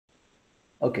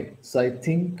Okay, so I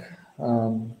think,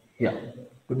 yeah.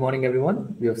 Good morning,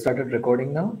 everyone. We have started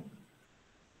recording now.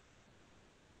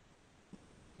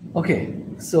 Okay,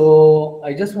 so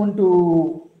I just want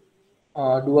to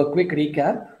do a quick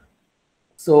recap.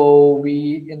 So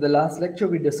in the last lecture,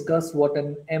 we discussed what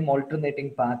an M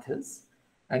alternating path is,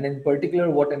 and in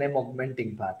particular, what an M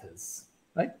augmenting path is,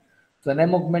 right? So an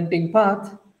M augmenting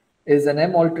path is an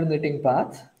M alternating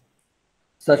path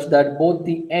such that both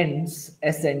the ends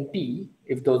S and T,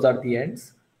 if those are the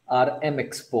ends, are M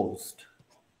exposed.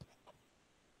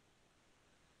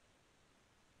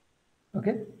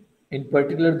 Okay. In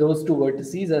particular, those two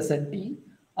vertices S and T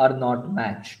are not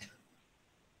matched.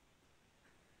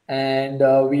 And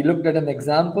we looked at an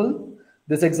example.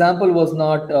 This example was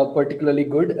not particularly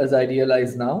good, as I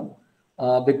realize now,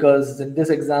 because in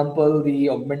this example, the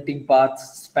augmenting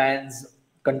path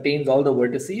contains all the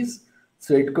vertices,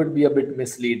 so it could be a bit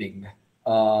misleading.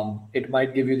 It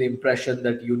might give you the impression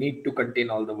that you need to contain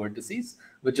all the vertices,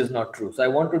 which is not true. So I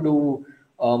want to do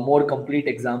a more complete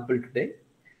example today.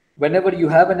 Whenever you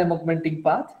have an M-augmenting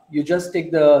path, you just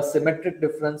take the symmetric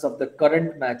difference of the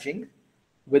current matching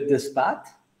with this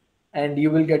path, and you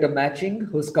will get a matching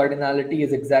whose cardinality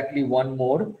is exactly one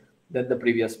more than the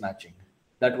previous matching.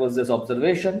 That was this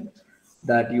observation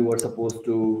that you were supposed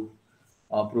to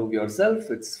prove yourself.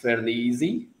 It's fairly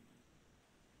easy.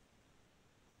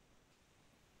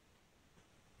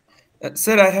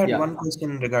 Sir, I had one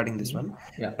question regarding this one.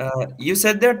 You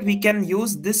said that we can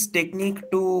use this technique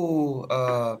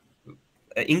to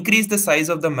increase the size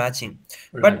of the matching.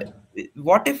 Right. But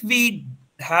what if we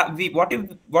have what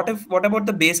about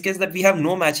the base case that we have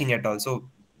no matching at all? So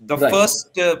the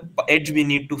first edge we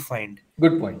need to find.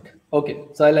 Good point. Okay,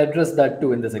 so I'll address that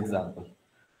too in this example.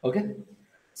 Okay,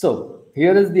 so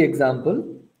here is the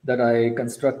example that I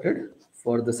constructed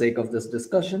for the sake of this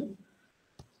discussion.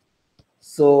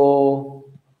 So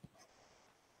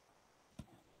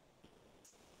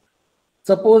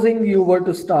supposing you were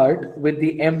to start with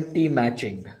the empty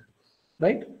matching,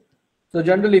 right? So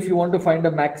generally, if you want to find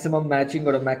a maximum matching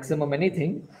or a maximum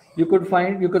anything, you could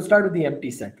start with the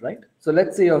empty set, right? So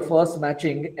let's say your first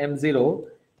matching M0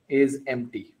 is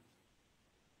empty.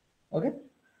 Okay.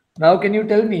 Now, can you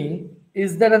tell me,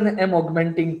 is there an M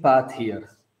augmenting path here?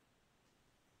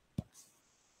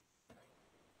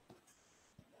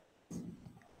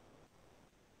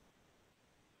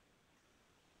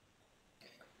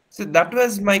 So that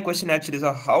was my question actually.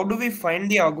 So how do we find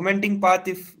the augmenting path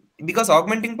because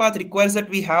augmenting path requires that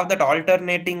we have that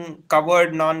alternating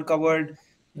covered, non-covered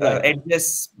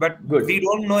edges, but we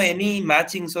don't know any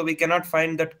matching, so we cannot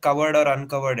find that covered or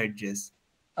uncovered edges.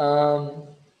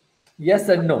 Yes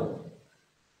and no.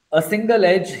 A single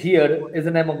edge here is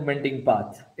an M augmenting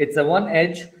path. It's a one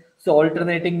edge, so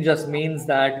alternating just means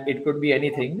that it could be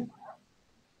anything,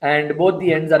 and both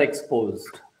the ends are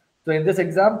exposed. So in this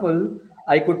example,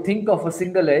 I could think of a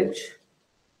single edge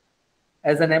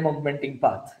as an M augmenting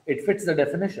path. It fits the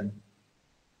definition.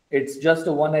 It's just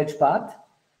a one edge path.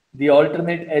 The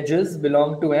alternate edges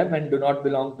belong to M and do not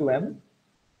belong to M,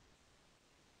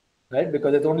 right?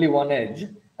 Because it's only one edge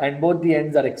and both the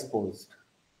ends are exposed.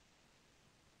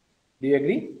 Do you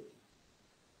agree?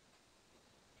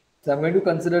 So I'm going to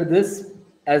consider this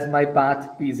as my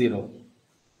path P0.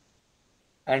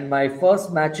 And my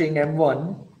first matching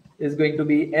M1 is going to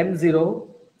be M0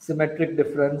 symmetric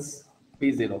difference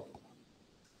P0,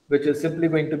 which is simply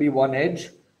going to be one edge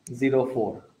 0,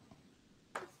 4.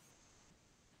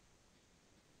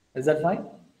 Is that fine?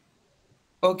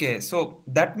 Okay, so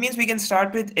that means we can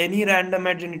start with any random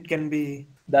edge and it can be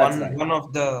one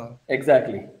of the...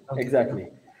 Exactly, okay. Exactly.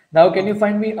 Now, can you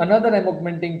find me another M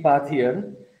augmenting path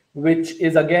here, which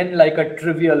is again like a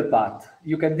trivial path?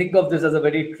 You can think of this as a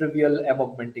very trivial M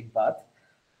augmenting path.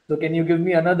 So can you give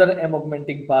me another M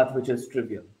augmenting path which is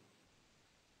trivial?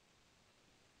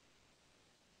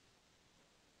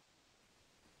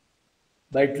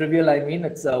 By trivial, I mean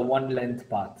it's a one length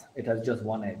path. It has just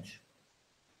one edge.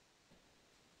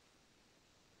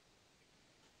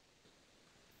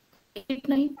 8,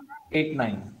 9. 8,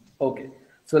 9. Okay.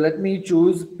 So let me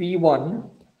choose P1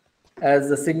 as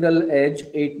a single edge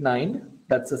 8, 9.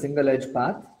 That's a single edge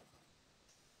path.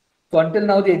 So until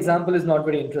now, the example is not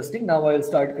very interesting. Now I'll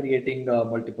start creating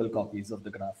multiple copies of the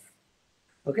graph.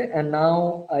 Okay. And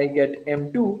now I get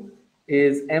M2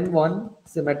 is M1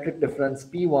 symmetric difference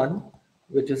P1,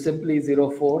 which is simply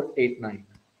 0, 4, 8, 9.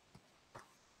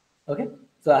 Okay.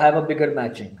 So I have a bigger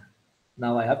matching.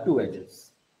 Now I have two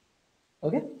edges.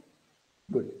 Okay.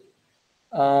 Good.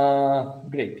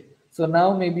 Great. So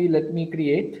now maybe let me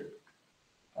create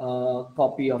a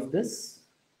copy of this.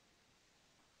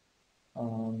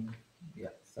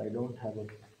 Yes, I don't have a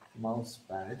mouse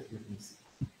pad. Let me see.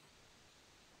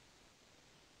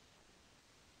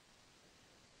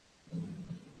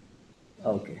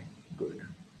 Okay, good.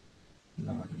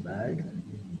 Not bad.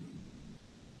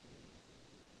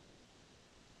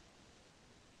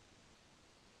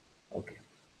 Okay.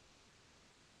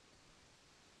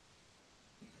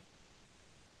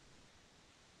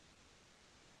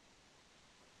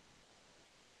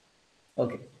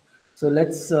 Okay. So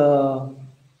let's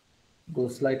go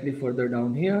slightly further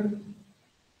down here.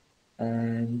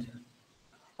 And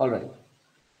all right.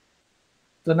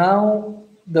 So now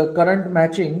the current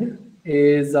matching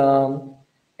is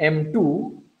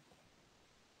M2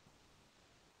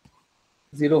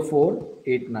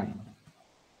 0489.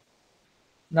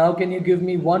 Now, can you give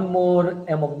me one more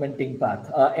M-augmenting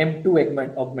path,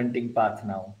 M2 augmenting path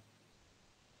now?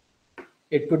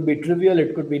 It could be trivial,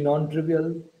 it could be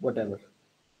non-trivial, whatever.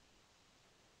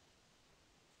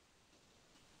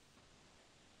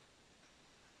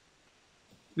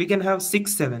 We can have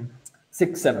 6, 7.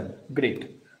 6, 7,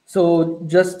 great. So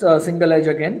just single edge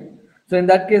again. So in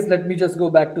that case, let me just go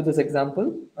back to this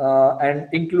example and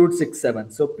include 6, 7.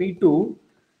 So P2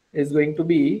 is going to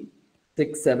be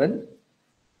 6, 7,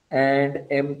 and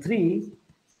M3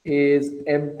 is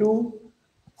M2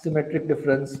 symmetric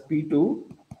difference P2,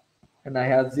 and I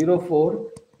have 0,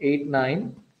 4, 8,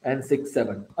 9, and 6,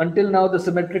 7. Until now, the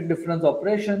symmetric difference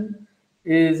operation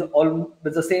is all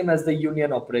the same as the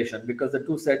union operation because the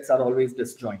two sets are always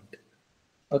disjoint.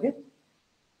 Okay,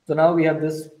 so now we have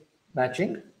this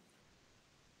matching.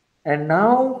 And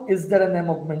now, is there an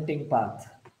M-augmenting path?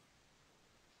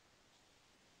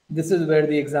 This is where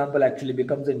the example actually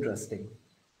becomes interesting.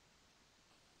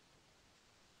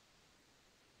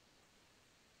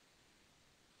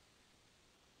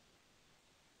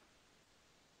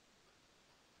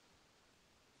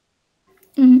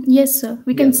 Yes, sir.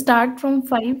 We can Yeah. start from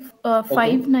 5,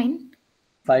 5, 9,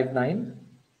 5, 9,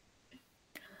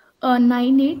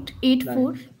 9, 8, 8,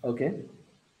 4, 9. Okay.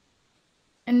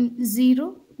 and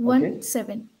 0, 1, Okay.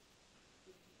 7.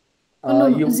 Oh,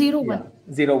 no, 0, 1.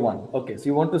 0, 1. Okay, so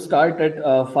you want to start at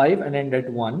 5 and end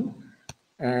at 1,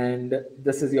 and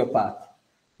this is your path.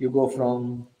 You go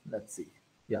from, let's see,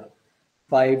 yeah,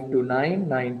 5 to 9,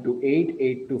 9 to 8,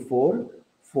 8 to 4,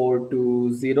 4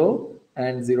 to 0,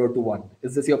 and 0 to 1.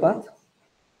 Is this your path?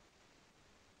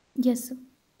 Yes, sir.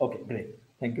 Okay, great.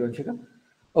 Thank you, Anshika.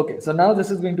 Okay, so now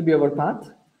this is going to be our path,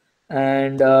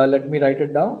 and let me write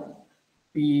it down.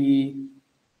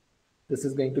 This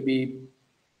is going to be,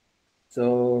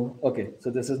 so, okay, so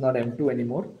this is not M2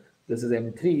 anymore. This is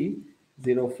M3,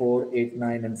 0, 4, 8,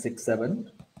 9, and 6, 7.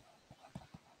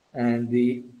 And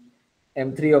the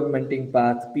M3 augmenting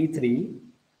path P3,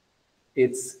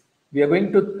 I'm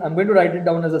going to write it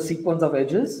down as a sequence of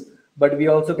edges, but we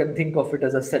also can think of it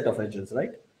as a set of edges,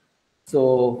 right?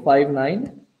 So 5,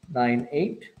 9, 9,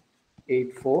 8,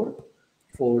 8, 4,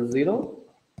 4, 0,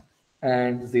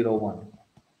 and 0, 1.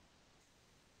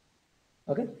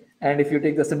 Okay, and if you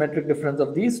take the symmetric difference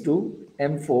of these two,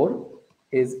 M4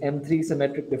 is M3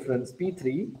 symmetric difference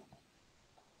P3.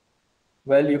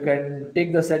 Well, you can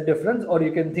take the set difference or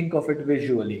you can think of it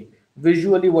visually.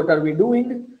 Visually, what are we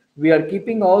doing? We are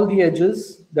keeping all the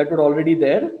edges that were already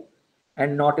there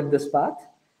and not in this path.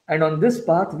 And on this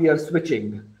path, we are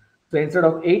switching. So instead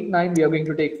of 8, 9, we are going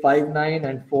to take 5, 9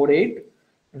 and 4, 8.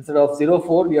 Instead of 0,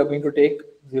 4, we are going to take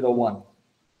 0, 1.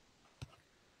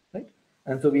 Right?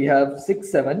 And so we have 6,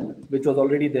 7, which was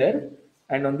already there.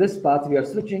 And on this path, we are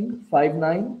switching 5,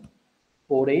 9,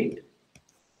 4, 8,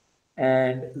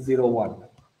 and 0, 1.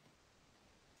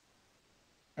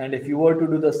 And if you were to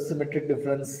do the symmetric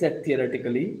difference set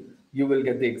theoretically, you will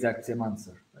get the exact same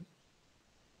answer. Right?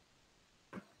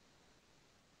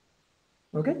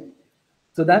 Okay,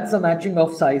 so that's a matching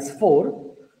of size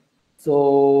 4.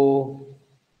 So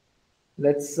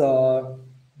let's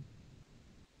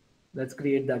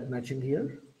create that matching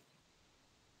here.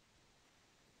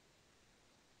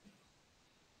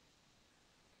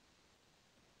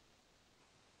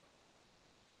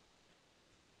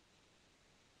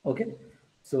 Okay,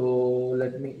 so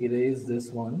let me erase this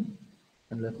one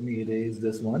and let me erase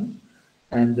this one.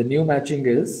 And the new matching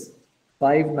is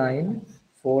 5, 9,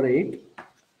 4, 8,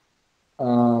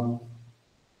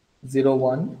 0,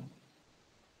 1,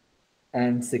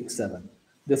 and 6, 7.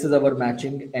 This is our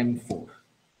matching M4.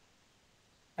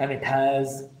 And it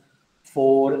has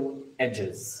 4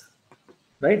 edges,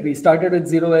 right? We started with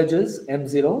 0 edges,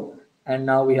 M0, and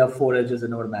now we have 4 edges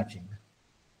in our matching.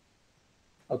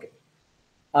 Okay.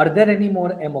 Are there any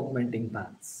more M-augmenting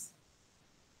paths?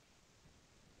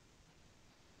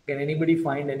 Can anybody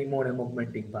find any more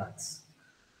M-augmenting paths?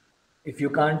 If you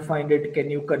can't find it, can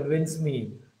you convince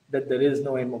me that there is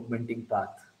no M-augmenting path?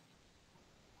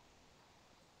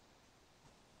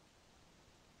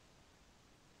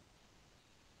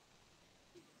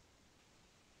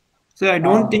 So I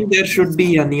don't think there should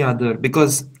be any other,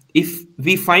 because if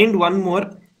we find one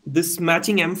more, this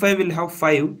matching M5 will have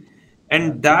 5,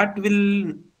 and that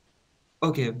will,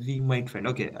 okay, we might find,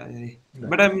 okay,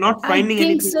 but I'm not I finding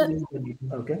think, anything.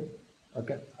 sir,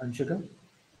 Okay, Anshika?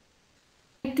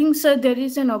 I think, sir, there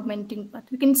is an augmenting path.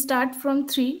 We can start from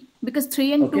 3 because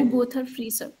 3 and 2 both are free,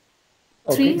 sir.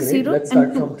 Okay, 3, great. 0, Let's and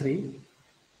start 2. from 3.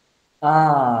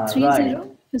 Ah, 3, right.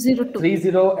 0, 0, 2. 3,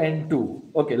 0, and 2.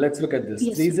 Okay, let's look at this.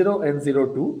 Yes, 3, sir. 0, and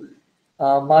 0, 2.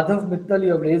 Madhav Mittal,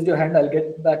 you have raised your hand. I'll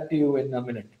get back to you in a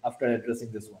minute after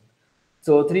addressing this one.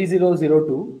 So 3, 0, 0,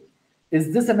 2.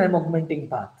 Is this an M-augmenting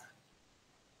path?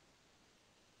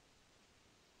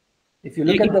 If you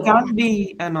look It at the... can't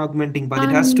be an augmenting path.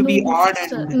 It has to be No, odd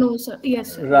sir. and... No, sir.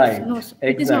 Yes, sir. Right, No, sir. exactly.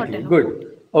 It is not an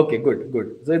Good. Okay,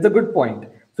 good. So it's a good point.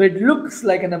 So it looks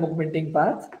like an M-augmenting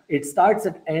path. It starts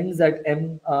and ends at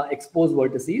M exposed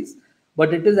vertices,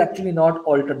 but it is actually not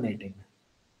alternating.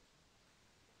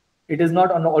 It is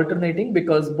not alternating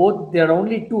because both there are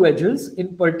only two edges.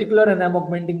 In particular, an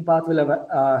M-augmenting path will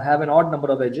have an odd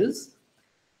number of edges,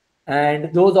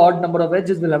 and those odd number of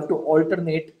edges will have to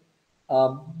alternate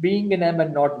being in M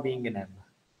and not being in M,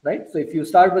 right? So if you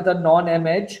start with a non-M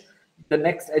edge, the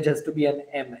next edge has to be an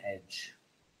M edge,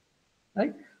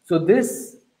 right? So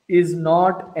this is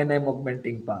not an M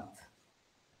augmenting path,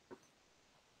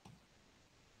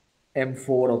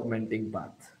 M4 augmenting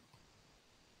path.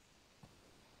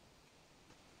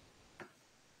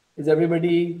 Is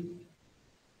everybody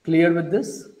clear with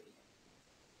this?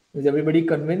 Is everybody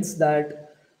convinced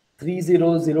that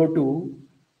 3002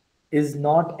 is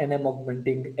not an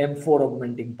M4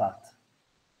 augmenting path?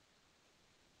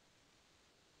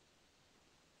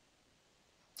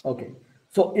 Okay,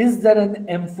 so is there an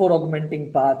M4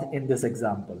 augmenting path in this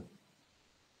example?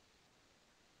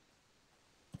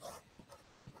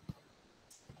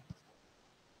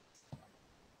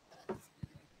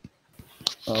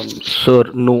 Sir,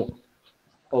 no.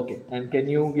 Okay, and can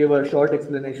you give a short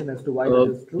explanation as to why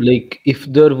that is true? Like if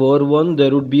there were one,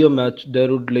 there would be a match. There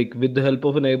would, like, with the help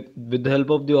of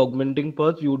the augmenting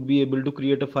path, you would be able to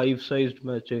create a 5-sized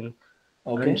matching.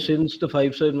 Okay. And since the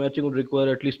 5-sized matching would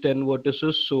require at least 10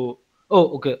 vertices, so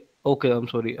okay, I'm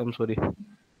sorry.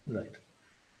 Right.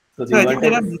 So I think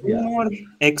there are no more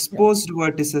exposed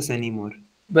vertices anymore.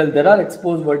 Well, there are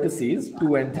exposed vertices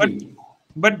 2 and 3.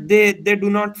 But they do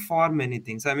not form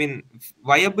anything. So I mean,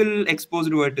 viable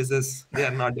exposed vertices, they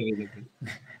are not available.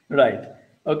 Right.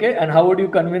 Okay. And how would you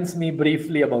convince me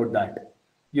briefly about that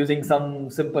using some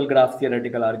simple graph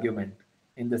theoretical argument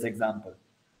in this example?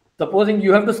 Supposing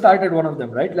you have to start at one of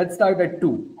them, right? Let's start at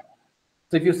 2.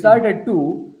 So if you start at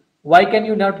 2, why can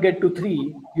you not get to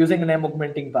 3 using an M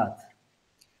augmenting path?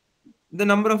 The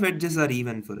number of edges are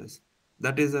even for us.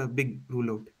 That is a big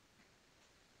rule out.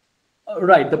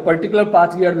 Right. The particular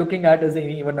path we are looking at is an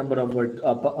even number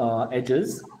of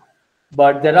edges,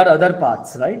 but there are other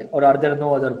paths, right? Or are there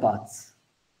no other paths?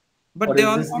 But or they is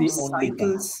all this have the only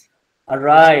cycles. Path?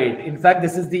 Right. In fact,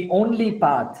 this is the only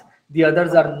path. The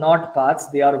others are not paths.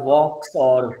 They are walks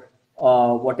or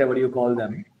whatever you call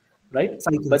them, right?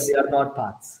 Cycles. But they are not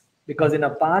paths, because in a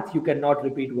path you cannot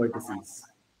repeat vertices.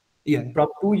 Yeah. From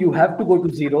 2 you have to go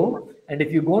to 0, and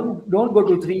if you don't go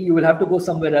to 3, you will have to go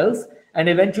somewhere else, and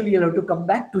eventually you'll have to come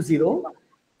back to 0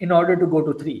 in order to go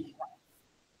to 3,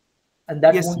 and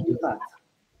that won't be a path.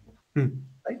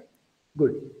 Right?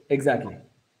 Good. Exactly.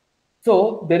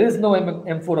 So there is no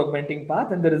M4 augmenting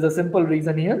path, and there is a simple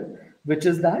reason here, which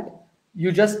is that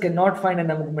you just cannot find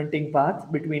an augmenting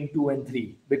path between 2 and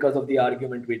 3 because of the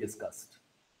argument we discussed.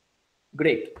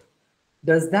 Great.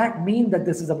 Does that mean that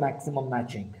this is a maximum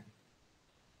matching?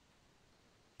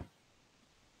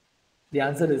 The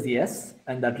answer is yes,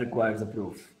 and that requires a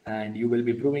proof, and you will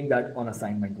be proving that on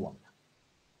assignment 1.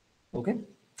 Okay.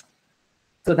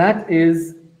 So that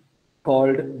is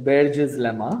called Berge's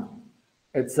lemma.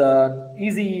 It's an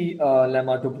easy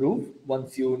lemma to prove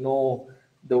once you know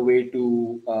the way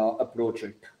to approach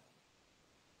it.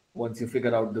 Once you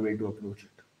figure out the way to approach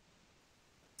it.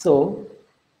 So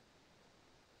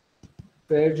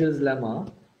Berge's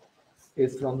lemma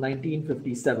is from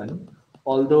 1957,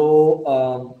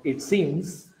 although it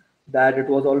seems that it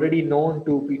was already known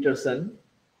to Peterson,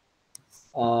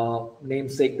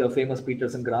 namesake the famous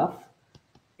Peterson graph,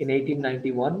 in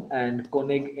 1891 and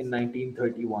Koenig in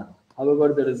 1931.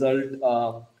 However, the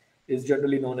result is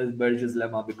generally known as Berge's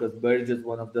lemma because Berge is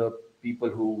one of the people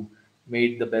who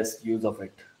made the best use of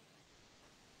it.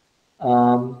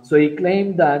 So he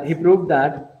proved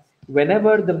that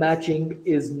whenever the matching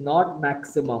is not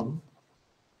maximum,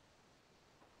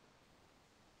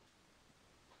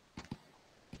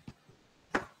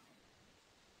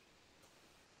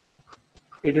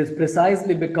 it is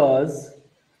precisely because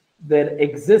there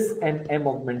exists an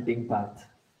M-augmenting path.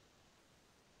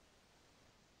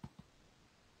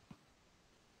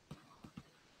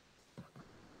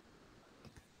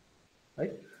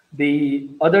 Right?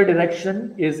 The other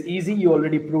direction is easy. You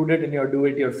already proved it in your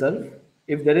do-it-yourself.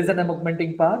 If there is an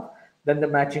M-augmenting path, then the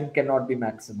matching cannot be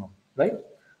maximum, right?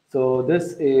 So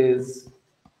this is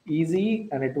easy,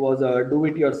 and it was a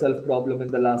do-it-yourself problem in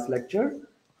the last lecture.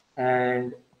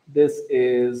 And this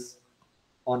is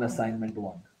on assignment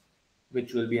 1,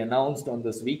 which will be announced on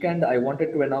this weekend. I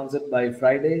wanted to announce it by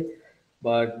Friday,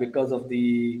 but because of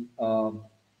the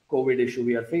COVID issue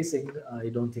we are facing, I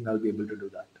don't think I'll be able to do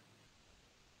that.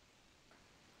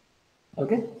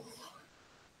 Okay,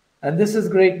 and this is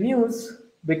great news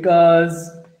because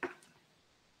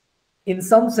in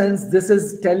some sense this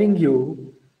is telling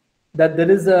you that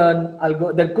there is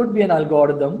there could be an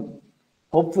algorithm,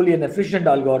 hopefully an efficient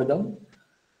algorithm,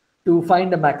 to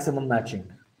find a maximum matching,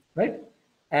 right?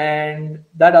 And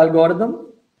that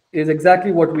algorithm is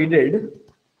exactly what we did.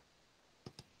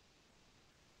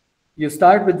 You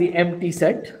start with the empty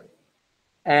set,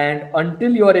 and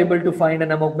until you are able to find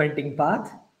an M-augmenting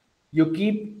path, you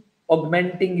keep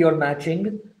augmenting your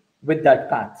matching with that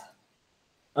path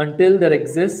until there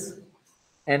exists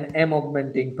an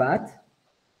M-augmenting path.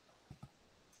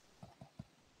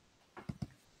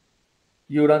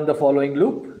 You run the following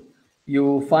loop.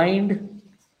 You find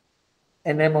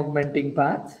an M-augmenting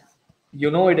path.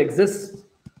 You know it exists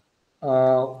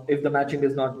if the matching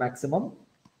is not maximum.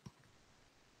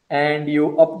 And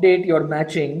you update your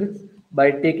matching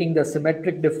by taking the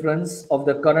symmetric difference of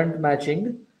the current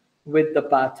matching with the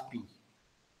path P,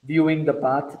 viewing the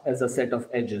path as a set of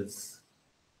edges.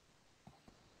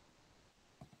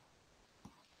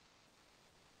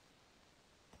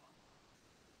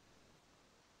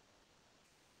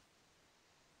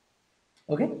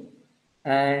 Okay,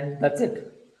 and that's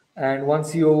it. And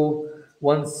once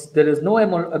there is no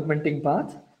augmenting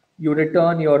path, you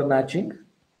return your matching.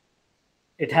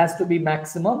 It has to be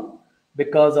maximum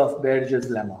because of Berge's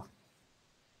lemma.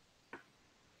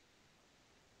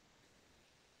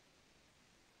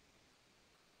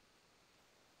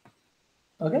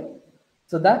 Okay,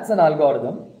 so that's an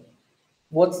algorithm.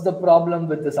 What's the problem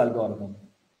with this algorithm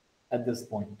at this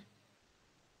point?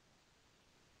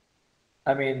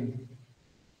 I mean,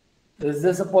 is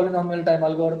this a polynomial time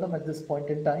algorithm at this point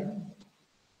in time?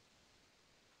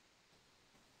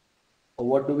 Or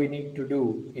what do we need to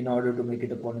do in order to make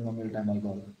it a polynomial time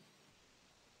algorithm?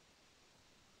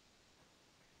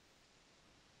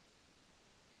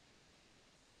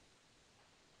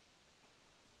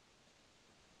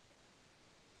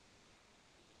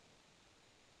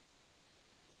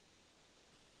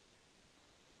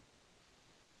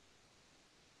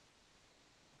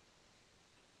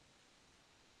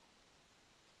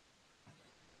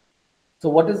 So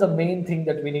what is the main thing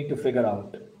that we need to figure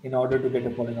out in order to get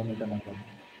a polynomial time algorithm?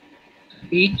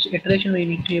 Each iteration we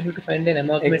need to be able to find an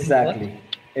M-augmenting path.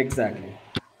 Exactly.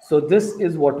 So this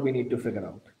is what we need to figure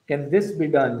out. Can this be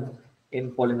done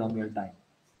in polynomial time?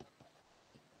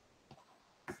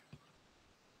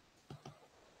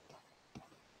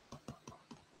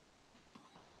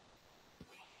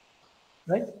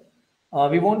 Right?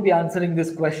 We won't be answering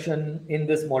this question in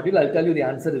this module. I'll tell you the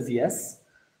answer is yes.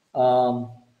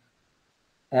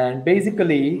 And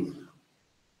basically,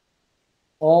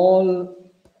 all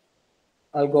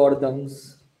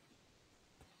algorithms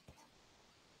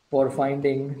for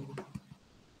finding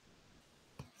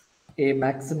a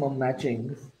maximum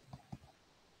matching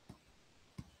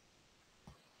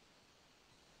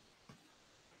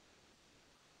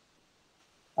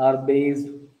are based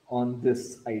on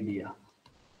this idea.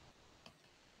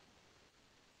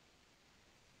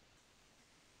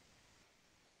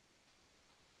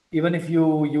 Even if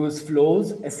you use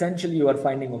flows, essentially you are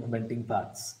finding augmenting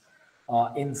paths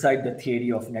inside the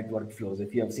theory of network flows,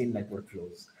 if you have seen network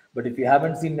flows. But if you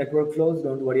haven't seen network flows,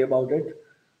 don't worry about it.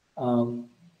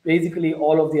 Basically,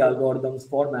 all of the algorithms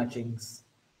for matchings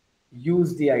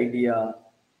use the idea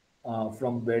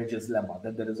from Berge's lemma,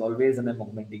 that there is always an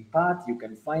augmenting path. You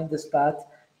can find this path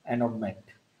and augment.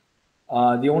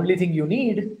 The only thing you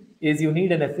need is you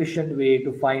need an efficient way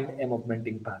to find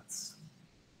M-augmenting paths.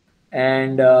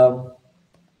 And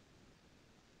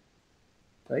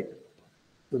right,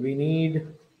 so we need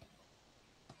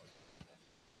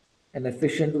an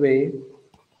efficient way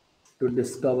to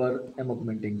discover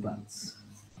M-augmenting paths.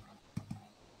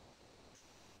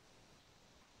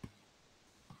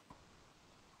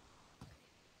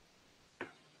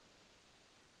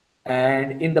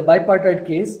 And in the bipartite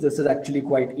case, this is actually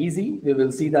quite easy. We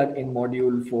will see that in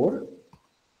module 4.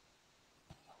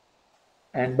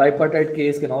 And bipartite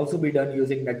case can also be done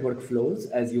using network flows,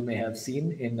 as you may have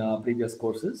seen in previous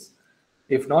courses.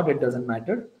 If not, it doesn't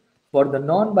matter. For the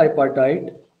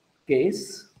non-bipartite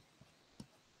case,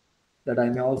 that I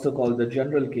may also call the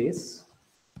general case,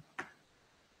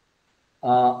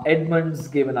 Edmonds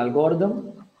gave an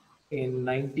algorithm in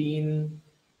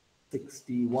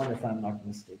 1961, if I'm not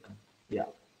mistaken. Yeah.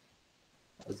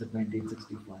 Was it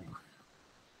 1965?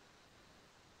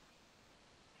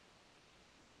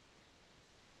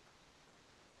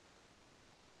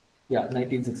 Yeah,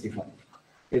 1965.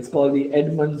 It's called the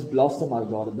Edmonds Blossom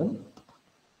Algorithm.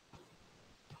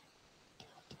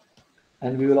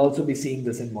 And we will also be seeing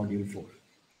this in module 4.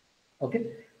 Okay.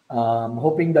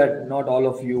 Hoping that not all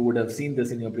of you would have seen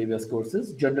this in your previous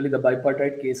courses. Generally, the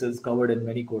bipartite case is covered in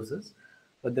many courses,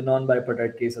 but the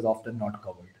non-bipartite case is often not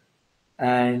covered.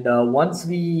 And so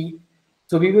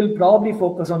we will probably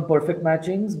focus on perfect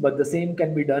matchings, but the same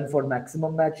can be done for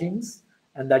maximum matchings,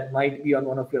 and that might be on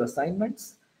one of your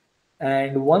assignments.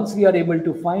 And once we are able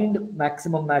to find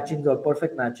maximum matchings or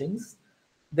perfect matchings,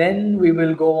 then we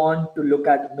will go on to look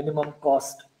at minimum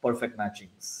cost perfect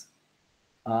matchings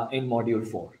in module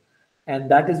 4. And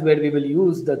that is where we will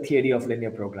use the theory of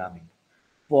linear programming.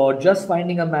 For just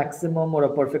finding a maximum or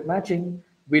a perfect matching,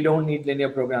 we don't need linear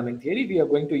programming theory. We are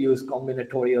going to use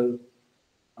combinatorial,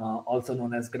 also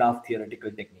known as graph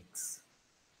theoretical techniques.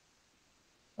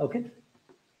 Okay.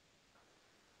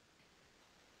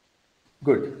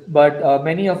 Good. But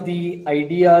many of the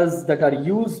ideas that are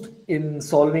used in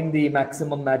solving the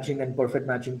maximum matching and perfect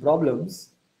matching problems,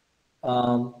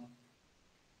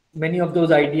 many of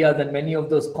those ideas and many of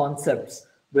those concepts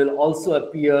will also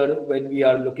appear when we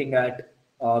are looking at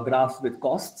graphs with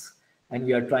costs and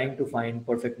we are trying to find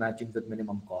perfect matchings at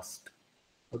minimum cost.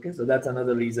 Okay, so that's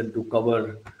another reason to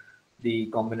cover the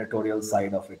combinatorial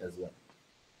side of it as well.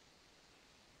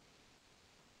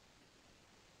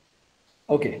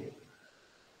 Okay,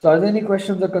 so are there any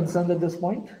questions or concerns at this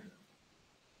point?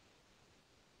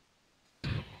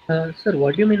 Sir,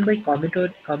 what do you mean by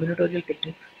combinatorial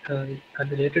techniques? Are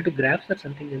they related to graphs or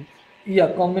something else? Yeah,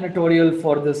 combinatorial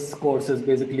for this course is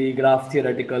basically graph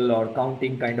theoretical or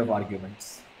counting kind of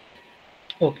arguments.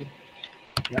 Okay.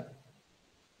 Yeah.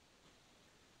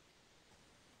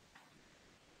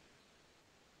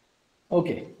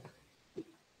 Okay.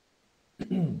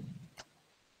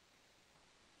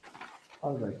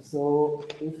 All right. So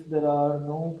if there are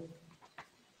no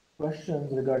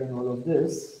questions regarding all of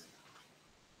this,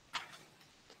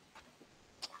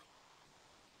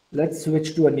 let's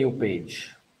switch to a new page.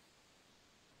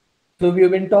 So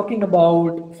we've been talking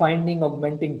about finding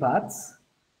augmenting paths.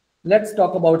 Let's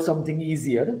talk about something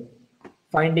easier,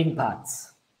 finding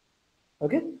paths.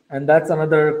 Okay, and that's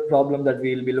another problem that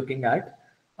we'll be looking at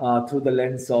through the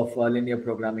lens of linear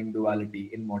programming duality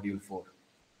in module 4.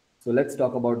 So let's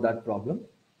talk about that problem.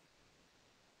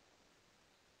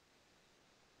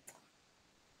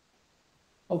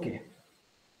 Okay.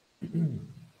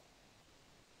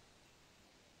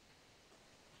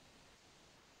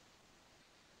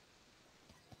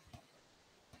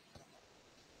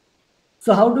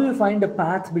 So how do you find a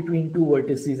path between two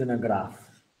vertices in a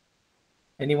graph?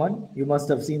 Anyone? You must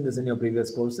have seen this in your previous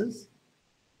courses.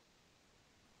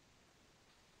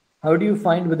 How do you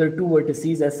find whether two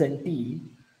vertices S and T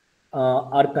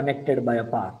are connected by a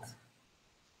path?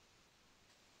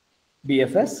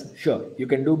 BFS? Sure. You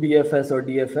can do BFS or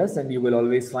DFS and you will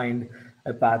always find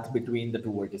a path between the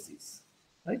two vertices,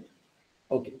 right?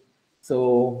 Okay.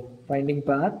 So finding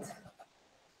path,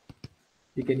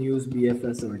 you can use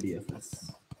BFS or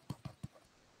DFS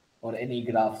or any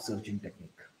graph searching technique,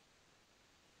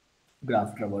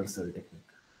 graph traversal technique.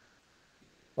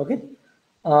 Okay.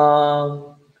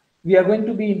 We are going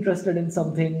to be interested in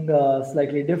something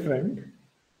slightly different.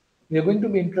 We are going to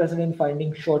be interested in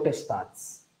finding shortest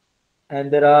paths. And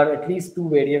there are at least two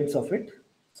variants of it.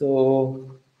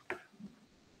 So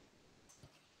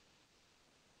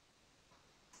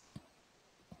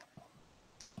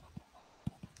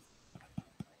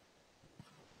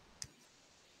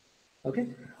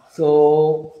okay,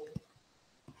 so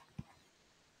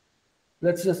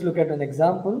let's just look at an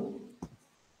example.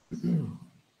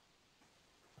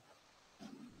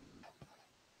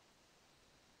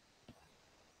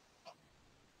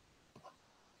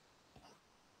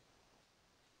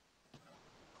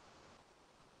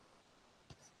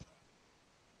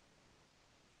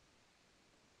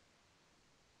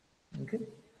 Okay,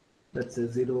 let's say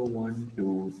 0, 1,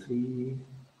 2, 3,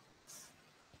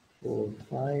 4,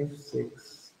 5,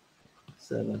 6,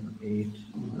 7, 8,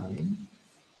 9.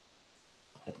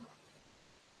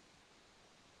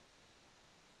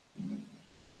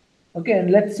 Okay,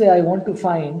 and let's say I want to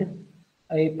find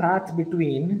a path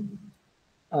between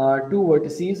two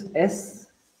vertices S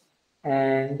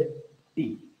and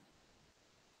T.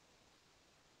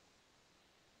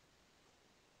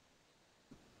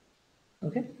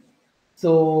 Okay,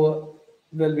 so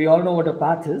well, we all know what a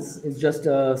path is. It's just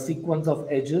a sequence of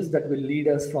edges that will lead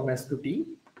us from S to T,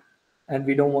 and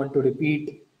we don't want to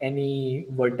repeat any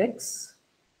vertex,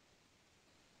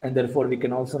 and therefore we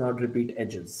can also not repeat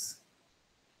edges.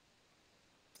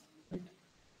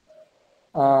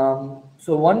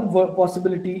 So one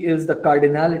possibility is the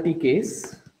cardinality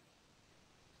case,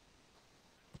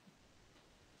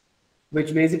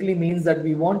 which basically means that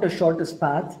we want a shortest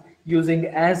path using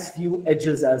as few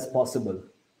edges as possible,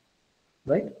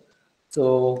 right?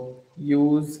 So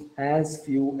use as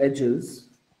few edges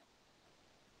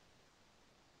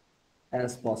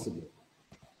as possible.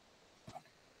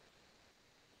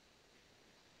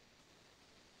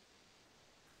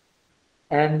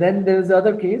 And then there is the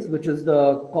other case, which is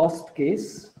the cost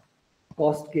case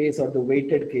or the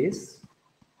weighted case.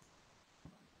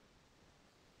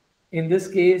 In this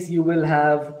case, you will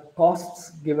have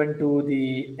costs given to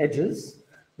the edges.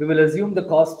 We will assume the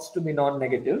costs to be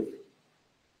non-negative.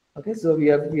 Okay, so we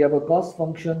have a cost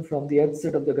function from the edge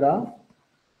set of the graph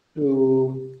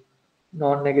to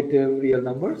non-negative real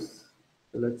numbers.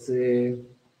 So let's say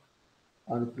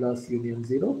r plus union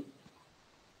 0.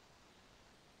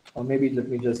 Or maybe let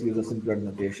me just use a simpler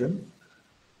notation.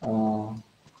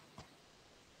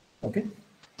 Okay.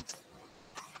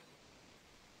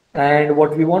 And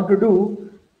what we want to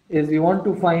do is we want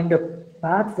to find a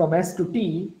path from S to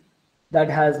T that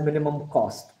has minimum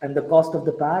cost, and the cost of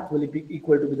the path will be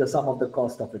equal to the sum of the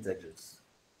cost of its edges,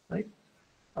 right?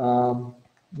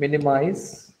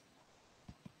 Minimize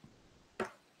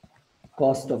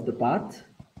cost of the path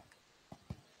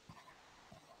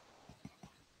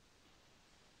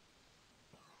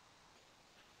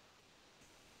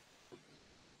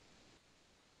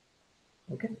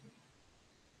okay,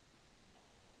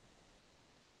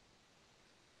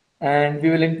 and we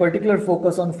will in particular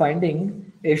focus on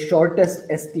finding a shortest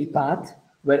ST path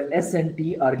where S and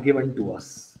T are given to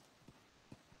us.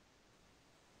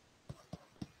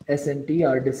 S and T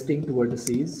are distinct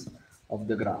vertices of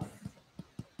the graph.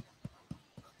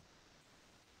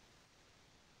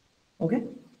 Okay.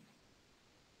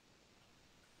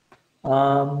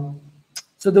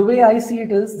 So the way I see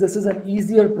it is, this is an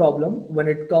easier problem when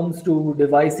it comes to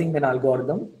devising an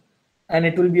algorithm, and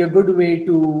it will be a good way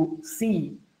to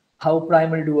see how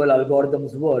primal-dual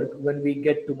algorithms work when we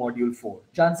get to module 4.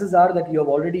 Chances are that you have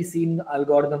already seen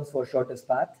algorithms for shortest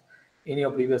path in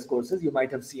your previous courses. You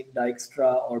might have seen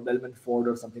Dijkstra or Bellman-Ford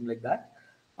or something like that.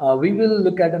 We will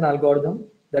look at an algorithm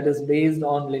that is based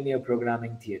on linear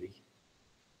programming theory,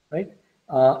 right?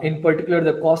 In particular,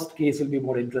 the cost case will be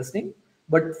more interesting.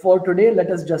 But for today,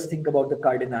 let us just think about the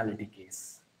cardinality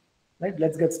case, right?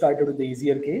 Let's get started with the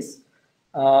easier case.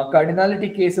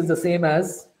 Cardinality case is the same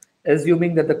as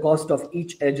assuming that the cost of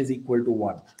each edge is equal to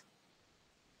 1,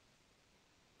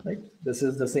 right? This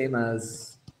is the same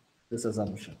as this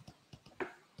assumption.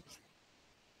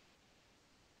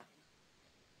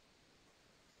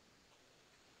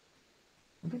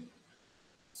 Okay.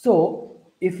 So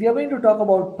if we are going to talk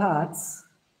about paths,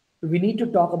 we need to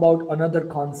talk about another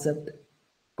concept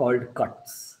called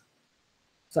cuts.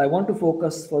 So I want to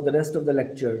focus for the rest of the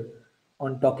lecture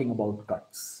on talking about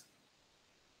cuts.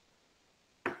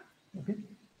 Okay.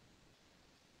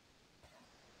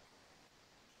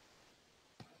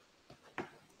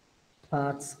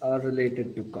 Paths are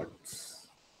related to cuts.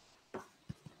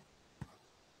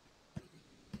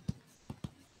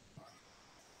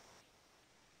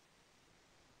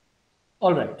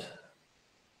 All right.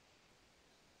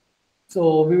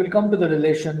 So we will come to the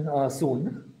relation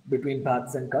soon between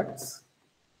paths and cuts.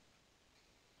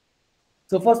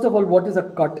 So first of all, what is a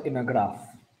cut in a graph?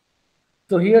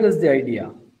 So here is the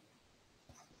idea.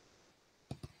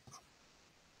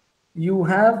 You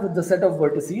have the set of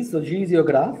vertices, so G is your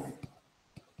graph.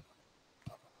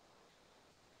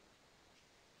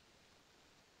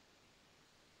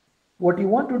 What you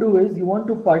want to do is you want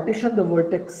to partition the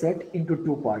vertex set into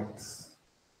two parts.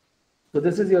 So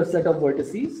this is your set of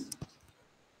vertices.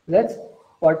 Let's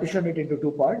partition it into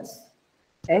two parts,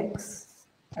 X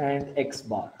and X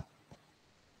bar.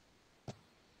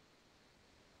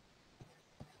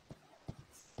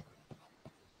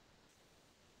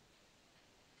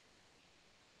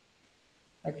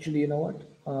 Actually, you know what?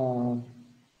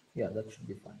 Yeah, that should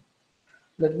be fine.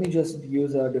 Let me just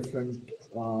use a different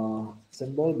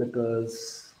symbol,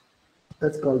 because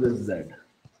let's call this Z.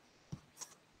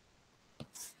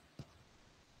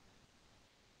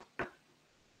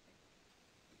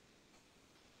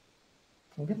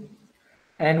 Okay.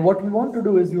 And what we want to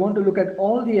do is we want to look at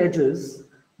all the edges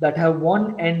that have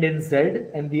one end in Z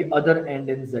and the other end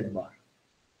in Z bar.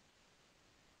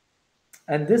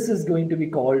 And this is going to be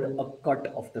called a cut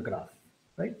of the graph,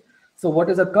 right? So what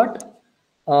is a cut?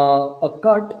 A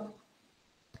cut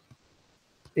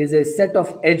is a set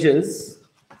of edges.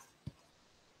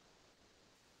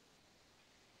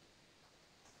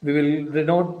 We will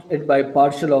denote it by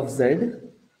partial of Z,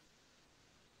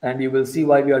 and you will see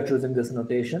why we are choosing this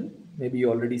notation. Maybe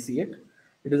you already see it.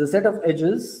 It is a set of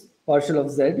edges, partial of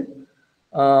Z,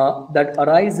 that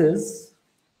arises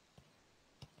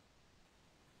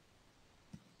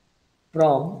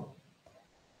from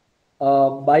a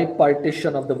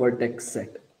bipartition of the vertex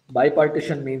set.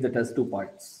 Bipartition means it has two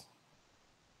parts.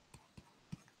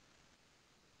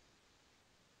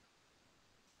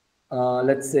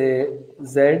 Let's say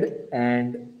Z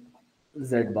and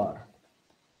Z bar.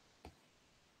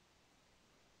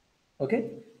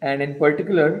 Okay, and in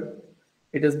particular,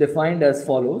 it is defined as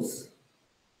follows.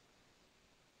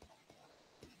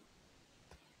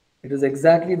 It is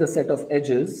exactly the set of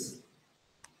edges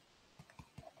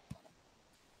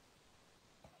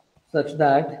such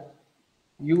that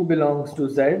U belongs to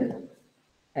Z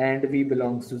and V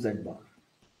belongs to Z bar.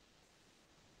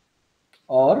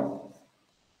 Or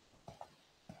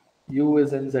U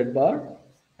is in Z bar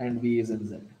and V is in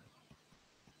Z.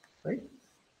 Right?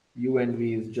 U and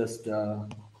V is just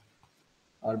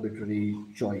arbitrary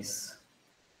choice.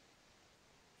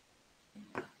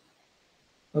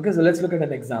 Okay, so let's look at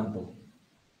an example.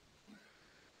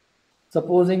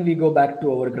 Supposing we go back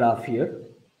to our graph here.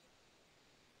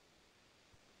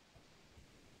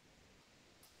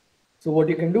 So what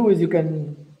you can do is you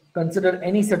can consider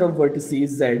any set of vertices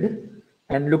Z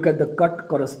and look at the cut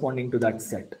corresponding to that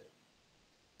set.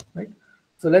 Right?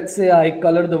 So let's say I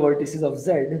color the vertices of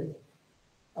Z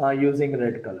using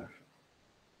red color.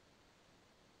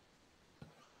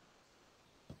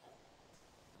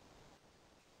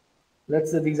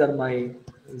 Let's say these are my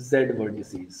Z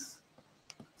vertices.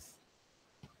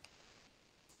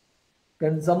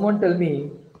 Can someone tell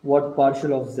me what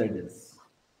partial of Z is?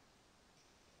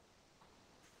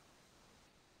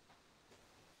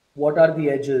 What are the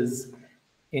edges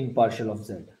in partial of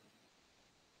Z?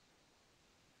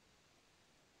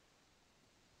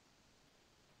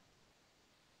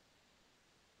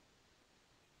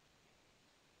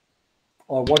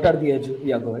 Or what are the edges?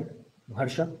 Yeah, go ahead.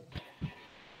 Harsha?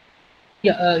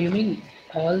 Yeah, you mean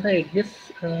all the edges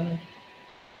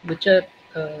which are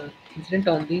incident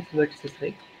on these vertices,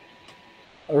 right?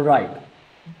 Right.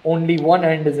 Only one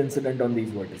end is incident on these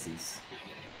vertices.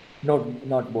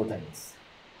 Not both ends.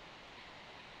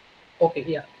 Okay,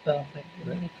 yeah. Fine.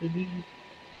 Then it will be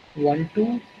 1,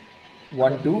 2,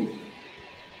 1, 2,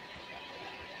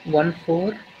 1,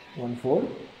 4, 1, 4,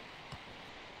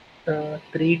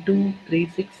 3, 2, 3,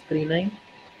 6, 3, 9,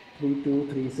 3, 2,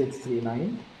 3, 6, 3,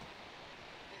 9,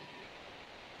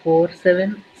 4,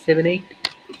 7, 7, 8.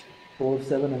 4,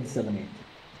 7, and 7, 8.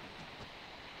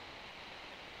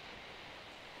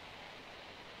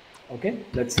 Okay,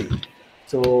 let's see.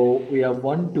 So we have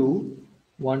 1, 2,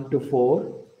 1 to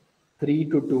 4, 3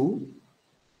 to 2,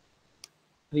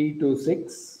 3 to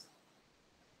 6,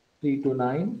 3 to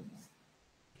 9,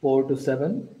 4 to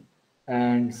 7,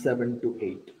 and 7 to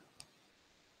 8.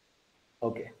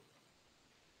 Okay.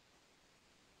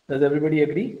 Does everybody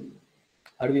agree?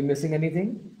 Are we missing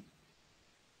anything?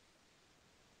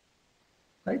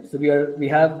 Right. So we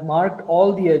have marked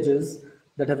all the edges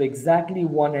that have exactly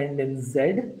one end in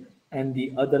Z and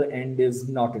the other end is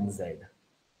not in Z.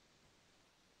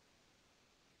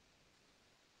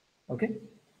 Okay.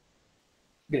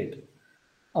 Great.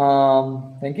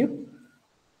 Thank you.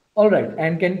 All right.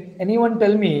 And can anyone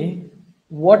tell me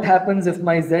what happens if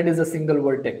my Z is a single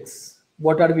vertex?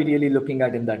 What are we really looking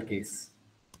at in that case?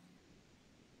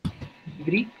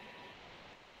 Degree?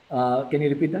 Can you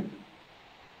repeat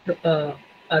that?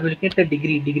 I will get the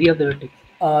degree of the vertex.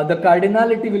 The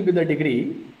cardinality will be the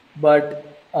degree, but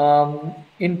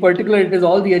in particular, it is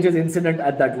all the edges incident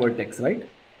at that vertex, right?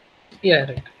 Yeah,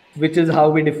 right. Which is how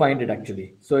we defined it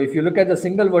actually. So if you look at the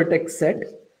single vertex set,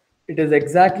 it is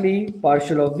exactly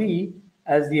partial of V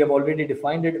as we have already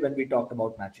defined it when we talked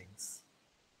about matchings,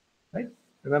 right?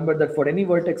 Remember that for any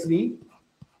vertex V,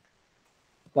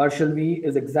 partial V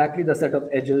is exactly the set of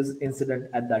edges incident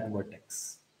at that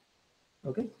vertex,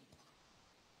 okay?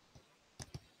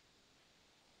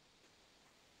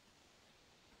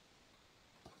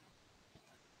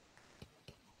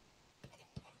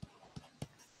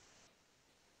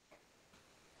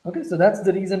 Okay, so that's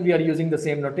the reason we are using the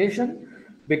same notation,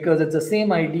 because it's the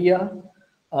same idea,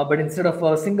 but instead of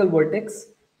a single vertex,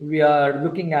 we are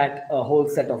looking at a whole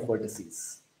set of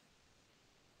vertices.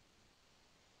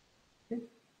 Okay,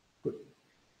 good.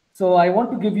 So I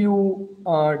want to give you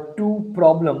two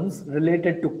problems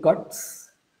related to cuts.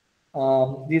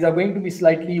 These are going to be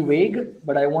slightly vague,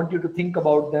 but I want you to think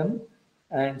about them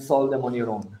and solve them on your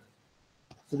own.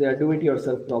 So they are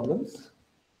do-it-yourself problems.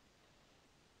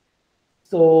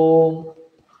 So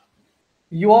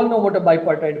you all know what a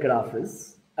bipartite graph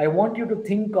is. I want you to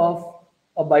think of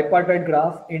a bipartite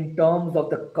graph in terms of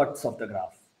the cuts of the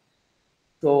graph.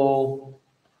 So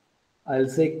I'll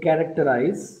say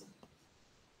characterize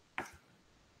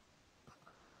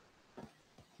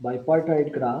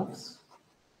bipartite graphs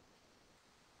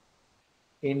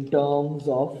in terms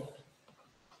of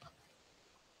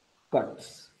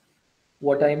cuts.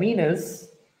 What I mean is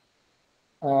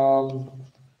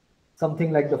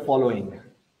something like the following.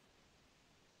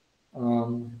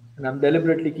 And I'm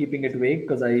deliberately keeping it vague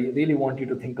because I really want you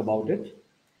to think about it.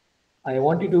 I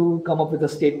want you to come up with a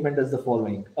statement as the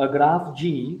following. A graph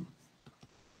G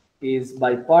is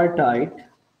bipartite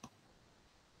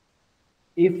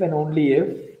if and only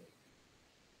if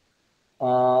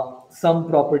some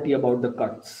property about the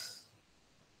cuts.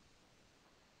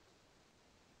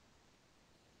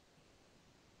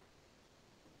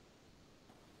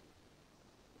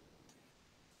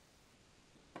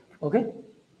 Okay.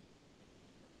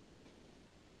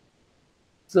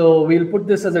 So we'll put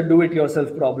this as a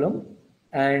do-it-yourself problem,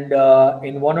 and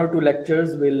in one or two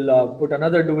lectures we'll put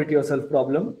another do-it-yourself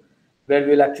problem where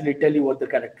we'll actually tell you what the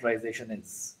characterization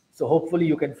is. So hopefully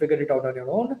you can figure it out on your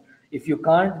own. If you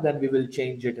can't, then we will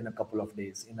change it in a couple of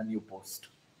days in a new post.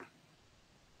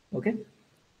 Okay.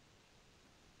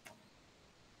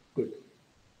 Good.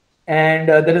 And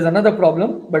there is another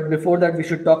problem, but before that we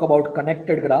should talk about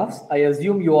connected graphs. I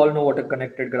assume you all know what a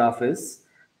connected graph is.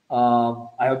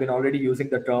 I have been already using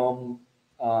the term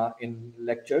in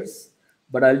lectures,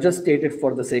 but I'll just state it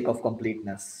for the sake of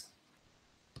completeness.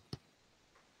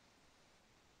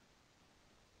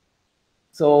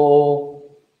 So,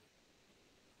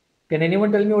 can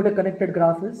anyone tell me what a connected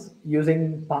graph is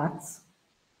using paths?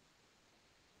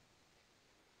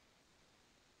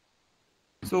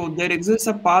 So there exists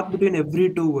a path between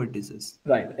every two vertices.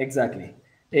 Right, exactly.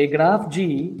 A graph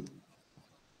G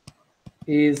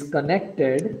is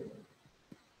connected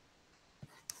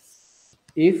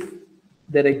if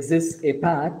there exists a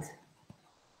path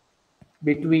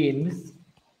between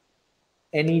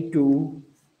any two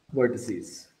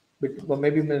vertices. Or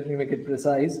maybe let me make it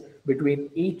precise, between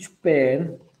each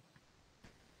pair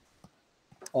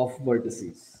of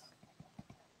vertices.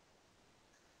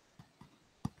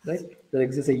 Right? There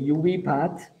exists a UV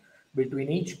path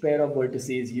between each pair of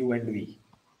vertices U and V.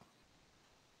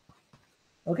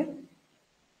 Okay?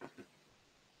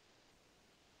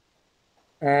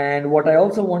 And what I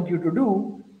also want you to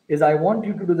do is I want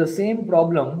you to do the same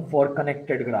problem for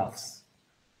connected graphs.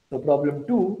 So problem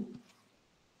 2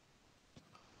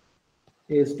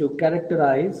 is to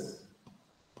characterize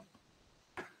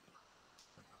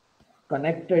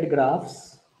connected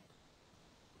graphs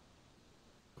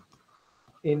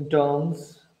in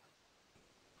terms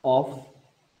of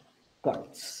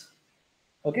cuts.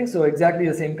 Okay, so exactly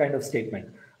the same kind of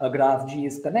statement. A graph G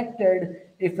is connected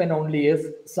if and only if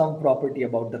some property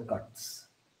about the cuts.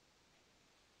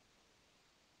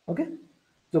 Okay,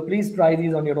 so please try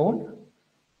these on your own.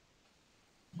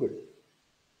 Good.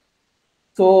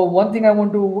 So one thing I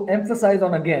want to emphasize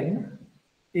on again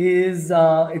is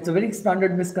it's a very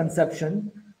standard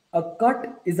misconception. A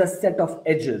cut is a set of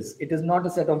edges. It is not a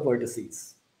set of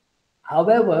vertices.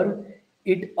 However,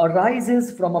 it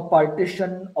arises from a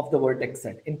partition of the vertex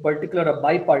set, in particular a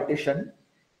bipartition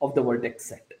of the vertex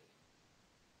set.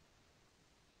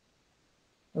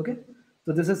 Okay,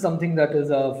 so this is something that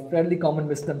is a fairly common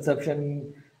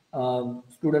misconception.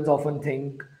 Students often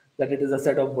think that it is a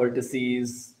set of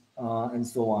vertices and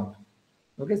so on.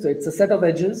 Okay, so it's a set of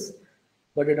edges,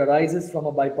 but it arises from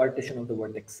a bipartition of the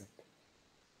vertex set.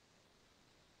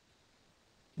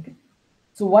 Okay,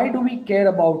 so why do we care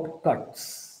about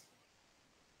cuts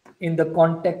in the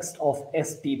context of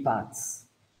ST paths?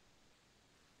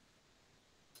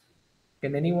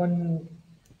 Can anyone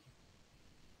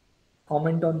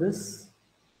comment on this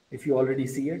if you already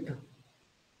see it?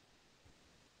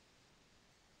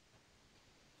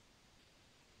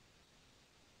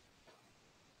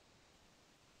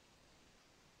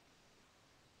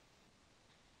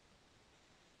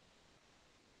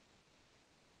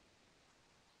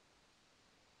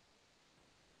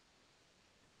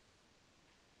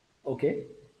 Okay,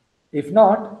 if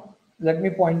not, let me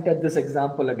point at this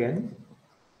example again.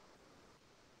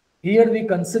 Here we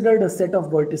considered a set of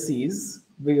vertices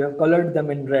we have colored them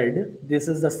in red. This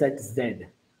is the set Z.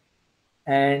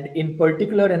 And in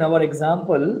particular, in our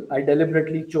example, I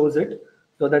deliberately chose it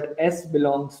so that S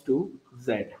belongs to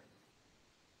Z.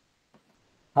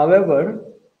 However,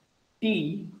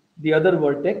 T, the other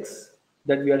vertex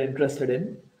that we are interested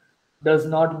in, does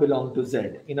not belong to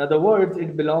Z. In other words,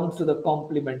 it belongs to the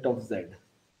complement of Z.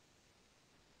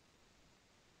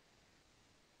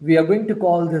 We are going to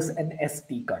call this an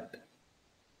ST cut.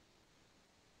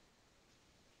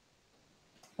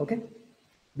 Okay?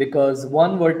 Because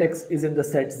one vertex is in the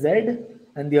set Z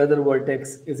and the other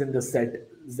vertex is in the set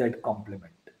Z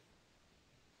complement.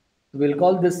 We'll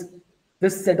call this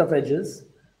set of edges,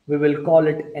 we will call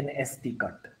it an ST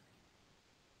cut.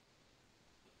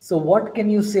 So what can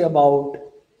you say about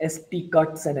ST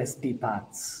cuts and ST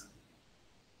paths?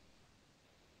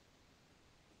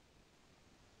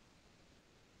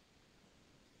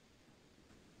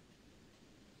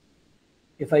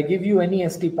 If I give you any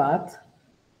ST path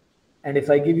and if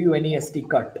I give you any ST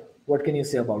cut, what can you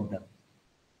say about them?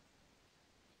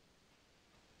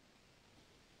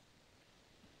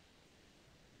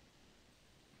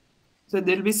 So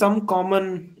there'll be some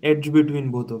common edge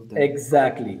between both of them.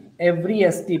 Exactly. Every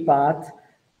ST path,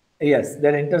 yes,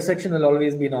 their intersection will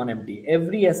always be non-empty.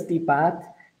 Every ST path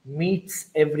meets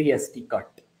every ST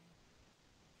cut.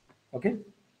 Okay.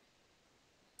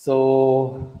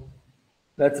 So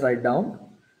let's write down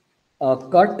a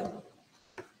cut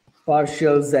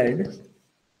partial Z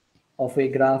of a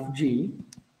graph G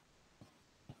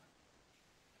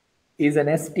is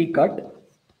an ST cut.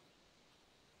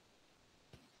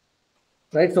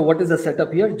 Right, so what is the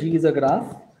setup here? G is a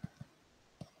graph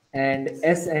and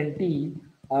S and T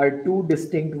are two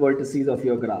distinct vertices of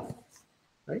your graph,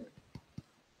 right?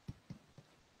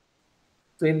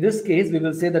 So in this case, we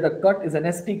will say that a cut is an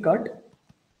ST cut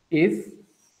if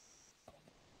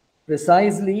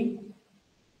precisely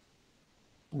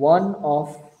one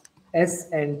of S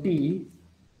and T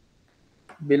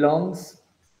belongs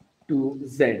to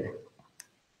Z,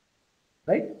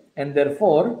 right? And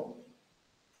therefore,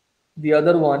 the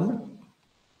other one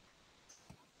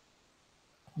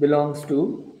belongs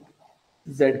to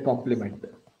Z complement,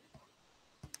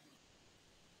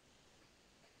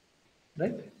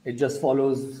 right? It just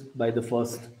follows by the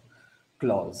first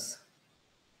clause.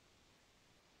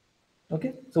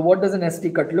 Okay, so what does an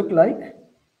ST cut look like?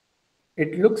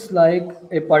 It looks like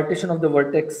a partition of the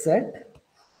vertex set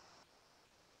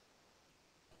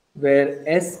where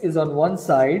S is on one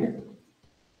side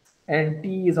and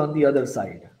T is on the other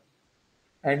side.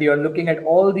 And you are looking at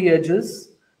all the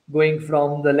edges going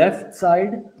from the left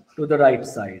side to the right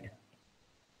side.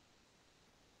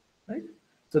 Right?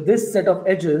 So this set of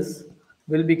edges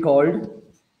will be called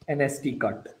an ST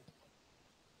cut.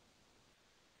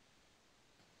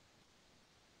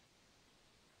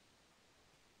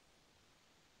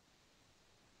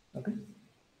 Okay.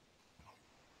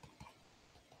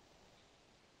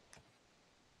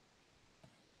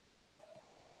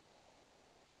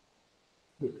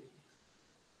 Good.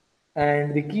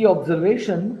 And the key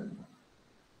observation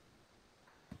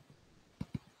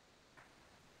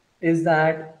is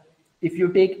that if you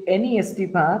take any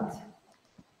ST path,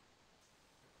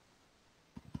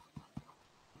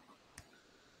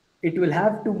 it will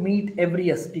have to meet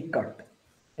every ST cut.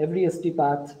 Every ST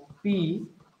path P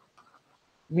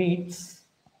meets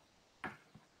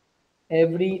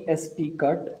every ST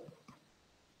cut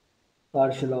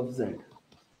partial of Z.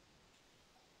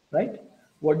 Right?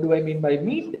 What do I mean by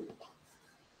meet?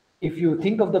 If you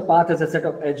think of the path as a set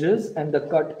of edges and the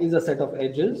cut is a set of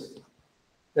edges,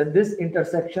 then this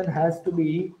intersection has to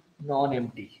be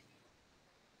non-empty.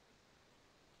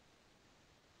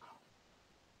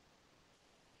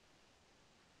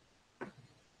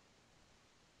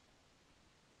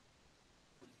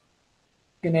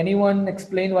 Can anyone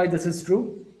explain why this is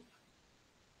true?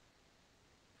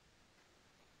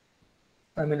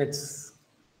 I mean, it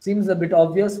seems a bit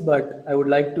obvious, but I would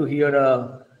like to hear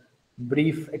a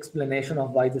brief explanation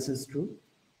of why this is true.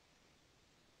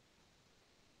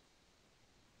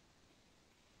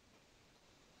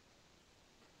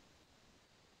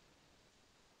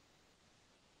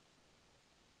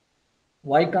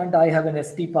 Why can't I have an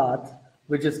ST path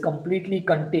which is completely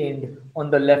contained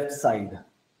on the left side?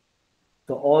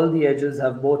 So all the edges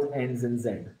have both ends in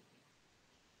Z.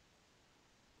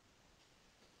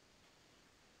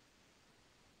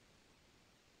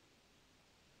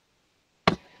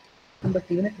 But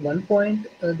even at one point,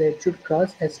 that should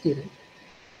cross ST, right?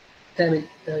 I mean,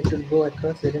 it should go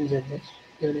across Z and Z dash.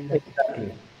 Even in that.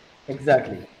 Exactly.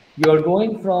 Exactly. You are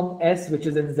going from S, which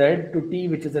is in Z, to T,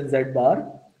 which is in Z bar.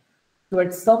 So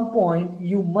at some point,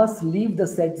 you must leave the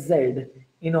set Z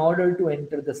in order to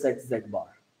enter the set Z bar,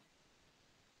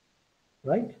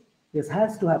 right? This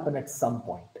has to happen at some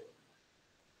point.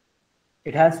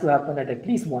 It has to happen at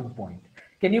least one point.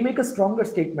 Can you make a stronger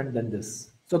statement than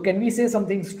this? So can we say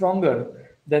something stronger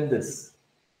than this?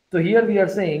 So here we are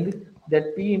saying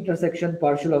that P intersection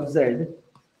partial of Z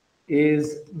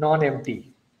is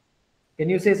non-empty. Can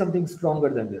you say something stronger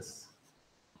than this?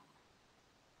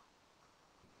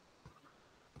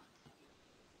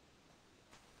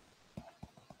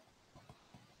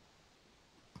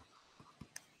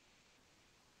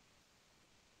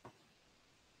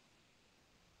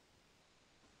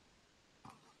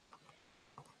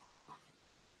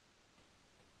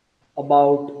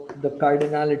 About the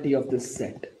cardinality of this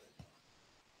set.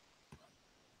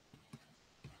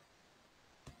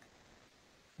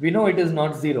 We know it is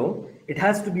not zero. It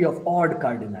has to be of odd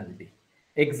cardinality.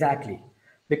 Exactly.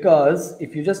 Because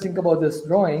if you just think about this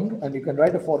drawing, and you can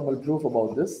write a formal proof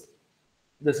about this,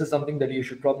 this is something that you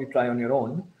should probably try on your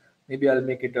own. Maybe I'll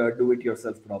make it a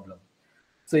do-it-yourself problem.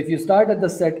 So if you start at the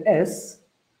set S,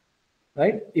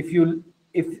 right?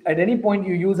 If at any point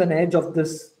you use an edge of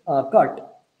this cut,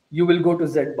 you will go to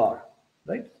Z bar,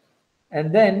 right?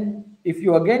 And then if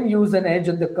you again use an edge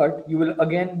in the cut, you will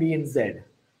again be in Z.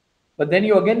 But then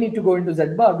you again need to go into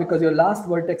Z bar because your last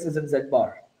vertex is in Z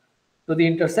bar. So the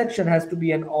intersection has to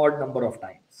be an odd number of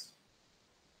times.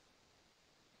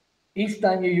 Each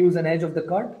time you use an edge of the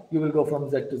cut, you will go from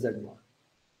Z to Z bar.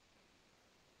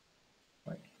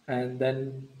 Right? And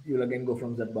then you'll again go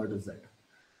from Z bar to Z.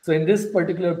 So in this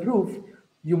particular proof,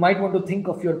 you might want to think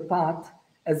of your path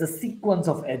as a sequence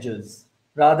of edges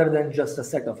rather than just a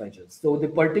set of edges. So the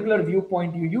particular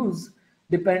viewpoint you use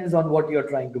depends on what you're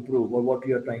trying to prove or what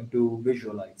you're trying to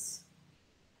visualize.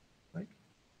 Right?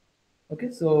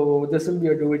 Okay, so this will be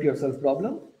a do-it-yourself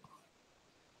problem.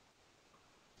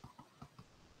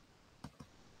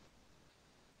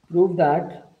 Prove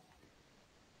that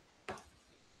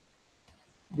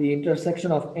the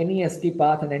intersection of any ST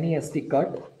path and any ST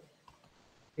cut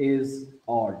is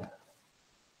odd.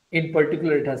 In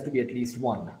particular, it has to be at least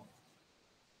one.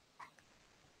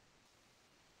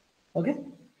 Okay,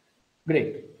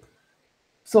 great.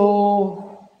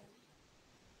 So,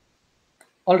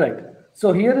 all right.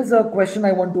 So here is a question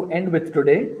I want to end with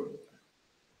today.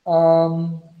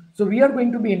 So we are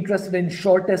going to be interested in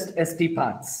shortest ST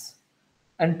paths.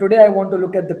 And today I want to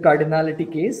look at the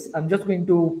cardinality case. I'm just going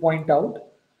to point out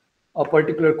a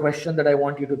particular question that I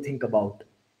want you to think about.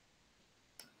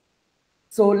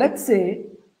 So let's say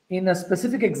in a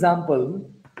specific example,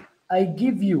 I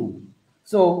give you,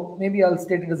 so maybe I'll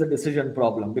state it as a decision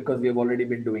problem because we have already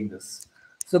been doing this.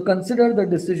 So consider the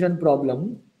decision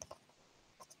problem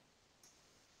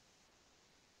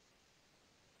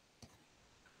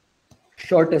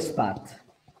shortest path.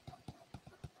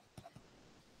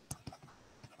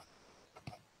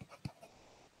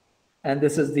 And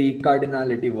this is the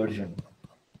cardinality version.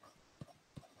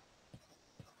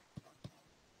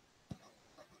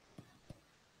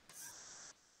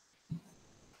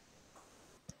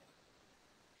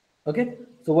 Okay,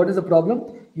 so what is the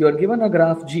problem? You are given a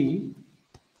graph G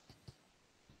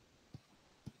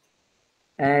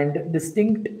and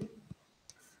distinct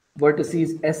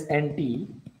vertices S and T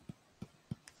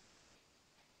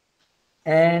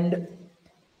and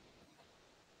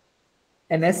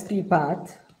an ST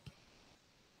path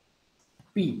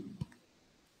P.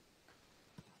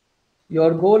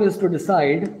 Your goal is to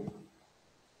decide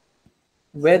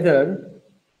whether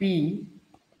P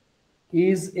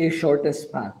is a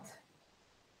shortest path.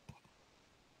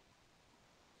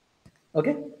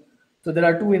 Okay, so there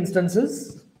are two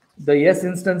instances, the yes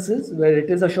instances where it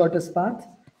is a shortest path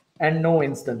and no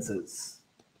instances.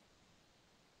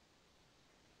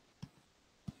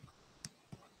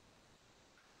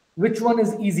 Which one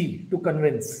is easy to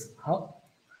convince? How?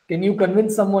 Can you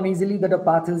convince someone easily that a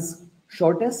path is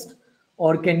shortest,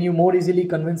 or can you more easily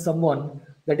convince someone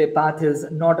that a path is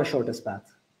not a shortest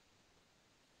path?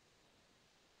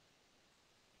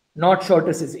 Not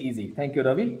shortest is easy. Thank you,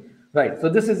 Ravi. Right, so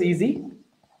this is easy.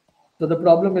 So the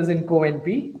problem is in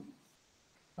co-NP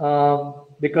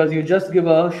because you just give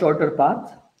a shorter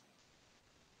path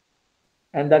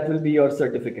and that will be your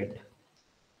certificate.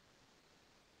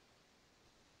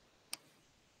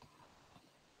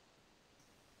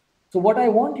 So what I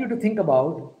want you to think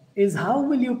about is how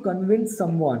will you convince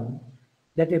someone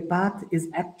that a path is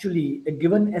actually, a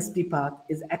given ST path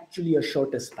is actually a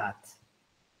shortest path.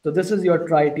 So this is your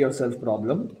try it yourself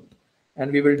problem.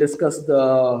 And we will discuss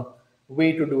the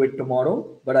way to do it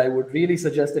tomorrow, but I would really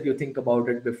suggest that you think about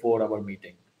it before our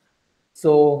meeting.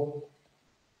 So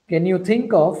can you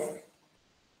think of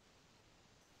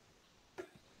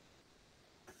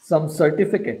some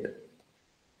certificate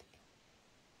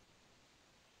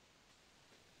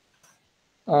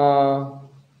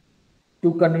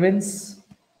to convince,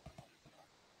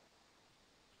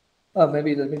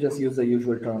 maybe let me just use the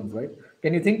usual terms, right?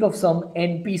 Can you think of some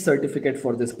NP certificate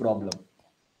for this problem?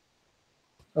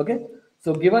 Okay,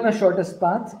 so given a shortest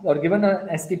path or given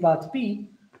a ST path P,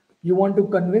 you want to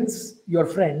convince your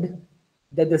friend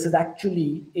that this is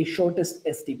actually a shortest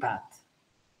ST path.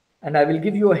 And I will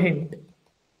give you a hint.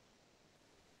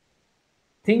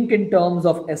 Think in terms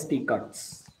of ST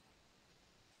cuts.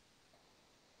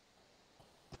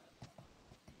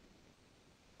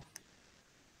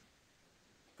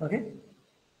 Okay,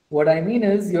 what I mean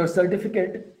is your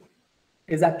certificate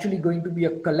is actually going to be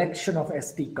a collection of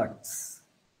ST cuts.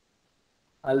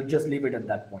 I'll just leave it at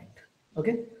that point.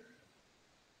 Okay,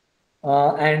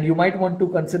 and you might want to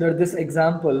consider this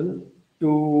example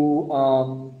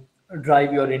to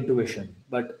drive your intuition.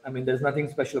 But I mean, there's nothing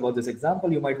special about this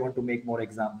example. You might want to make more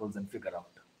examples and figure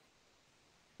out.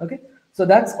 Okay, so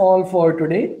that's all for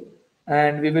today.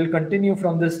 And we will continue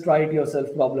from this try it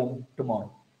yourself problem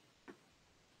tomorrow.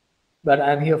 But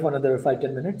I'm here for another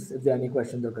 5-10 minutes if there are any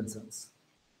questions or concerns.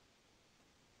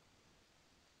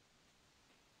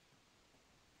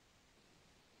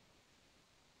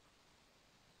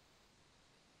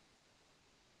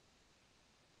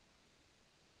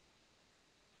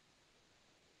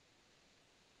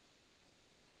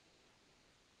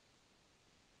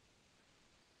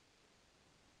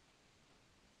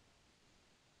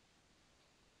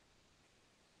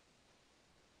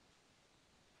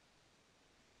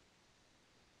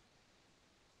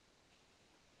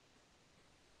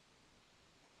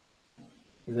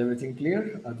 Is everything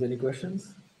clear? Are there any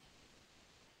questions?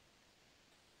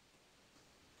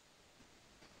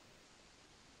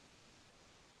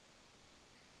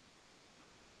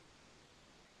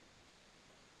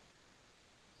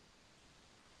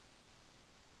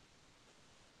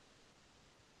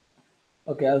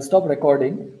 Okay, I'll stop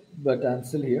recording, but I'm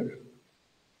still here.